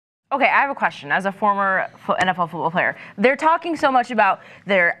Okay, I have a question. As a former NFL football player, they're talking so much about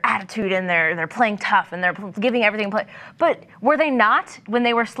their attitude and they're playing tough and they're giving everything. But were they not, when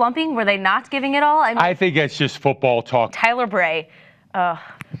they were slumping, were they not giving it all? I think it's just football talk. Tyler Bray. Oh,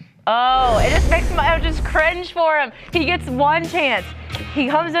 it just makes I just cringe for him. He gets one chance. He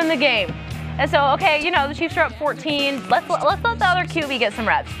comes in the game. And so, okay, the Chiefs are up 14. Let's let the other QB get some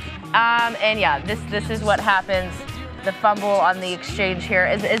reps. And yeah, this is what happens. The fumble on the exchange here.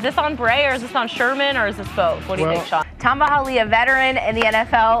 Is this on Bray or is this on Sherman or is this both? What do you think, Sean? Tamba Hali, a veteran in the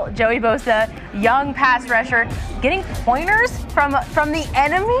NFL. Joey Bosa, young pass rusher, getting pointers from the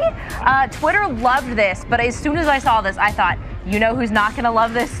enemy. Twitter loved this, but as soon as I saw this, I thought, you know who's not going to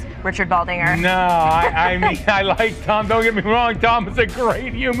love this? Richard Baldinger. No, I mean, I like Tom. Don't get me wrong. Tom is a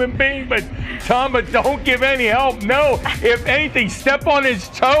great human being, but don't give any help. No, if anything, step on his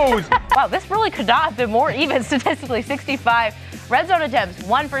toes. Wow, this really could not have been more even statistically. 65 red zone attempts,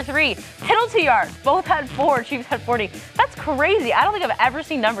 1 for 3. Penalty yards, both had 4. Chiefs had 40. That's crazy. I don't think I've ever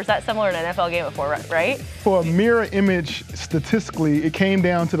seen numbers that similar in an NFL game before, right? For a mirror image, statistically, it came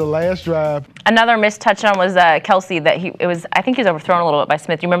down to the last drive. Another missed touchdown was Kelsey. I think he was overthrown a little bit by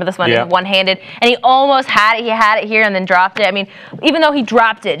Smith. You remember this one? Yeah. One-handed, and he almost had it. He had it here and then dropped it. I mean, even though he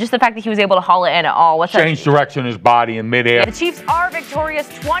dropped it, just the fact that he was able to haul it in at all. Changed direction in his body in midair. The Chiefs are victorious,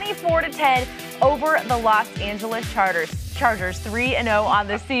 24-10 over the Los Angeles Chargers. 3-0 on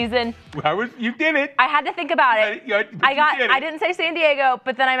the season. You did it. I had to think about it. I didn't say San Diego,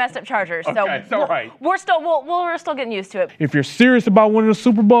 but then I messed up Chargers. Okay, so it's all right. We're still getting used to it. If you're serious about winning the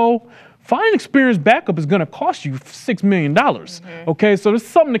Super Bowl, finding an experienced backup is going to cost you $6 million. Okay, so there's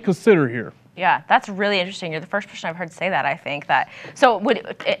something to consider here. Yeah, that's really interesting. You're the first person I've heard say that, I think. So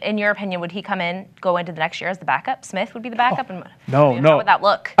in your opinion, would he go into the next year as the backup? Smith would be the backup? No. How would that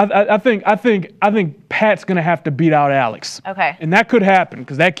look? I think Pat's going to have to beat out Alex. Okay. And that could happen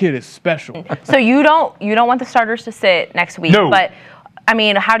because that kid is special. So you don't want the starters to sit next week. No. But, I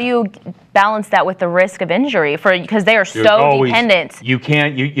mean, how do you balance that with the risk of injury because they are so dependent? You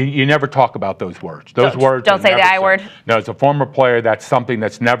can't. You never talk about those words. Those words. Don't say the I word. No, as a former player, that's something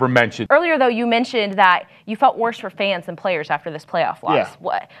that's never mentioned. Earlier, though, you mentioned that you felt worse for fans than players after this playoff loss.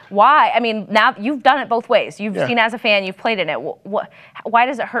 Yeah. Why? I mean, now you've done it both ways. You've seen as a fan, you've played in it. Why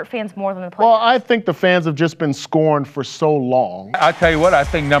does it hurt fans more than the players? Well, I think the fans have just been scorned for so long. I'll tell you what, I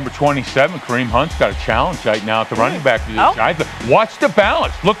think number 27, Kareem Hunt's got a challenge right now at the running back position. Watch the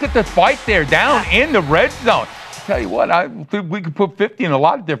balance. Look at the fight there down in the red zone. Tell you what, we could put 50 in a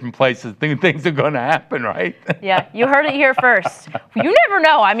lot of different places. Things are going to happen, right? Yeah, you heard it here first. You never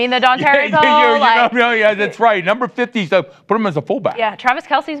know. I mean, the Dontari yeah, that's right. Number 50, so put him as a fullback. Yeah, Travis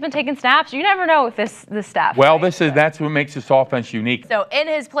Kelce's been taking snaps. You never know with this staff. Well, that's what makes this offense unique. So in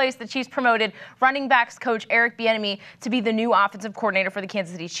his place, the Chiefs promoted running backs coach Eric Bieniemy to be the new offensive coordinator for the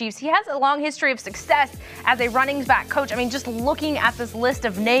Kansas City Chiefs. He has a long history of success as a running back coach. I mean, just looking at this list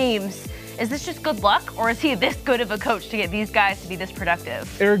of names, is this just good luck, or is he this good of a coach to get these guys to be this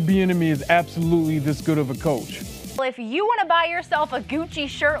productive? Eric Bieniemy is absolutely this good of a coach. Well, if you want to buy yourself a Gucci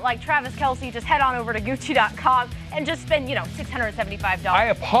shirt like Travis Kelce, just head on over to Gucci.com and just spend, $675. I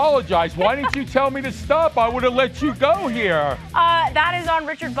apologize. Why didn't you tell me to stop? I would have let you go here. That is on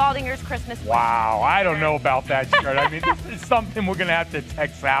Richard Baldinger's Christmas. Wow, I don't know about that shirt. I mean, this is something we're going to have to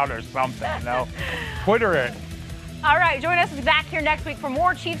text out or something, Twitter it. All right, join us back here next week for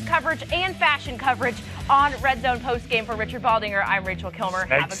more Chiefs coverage and fashion coverage on Red Zone Postgame. For Richard Baldinger, I'm Rachel Kilmer.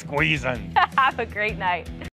 Next squeezing. Have a great night.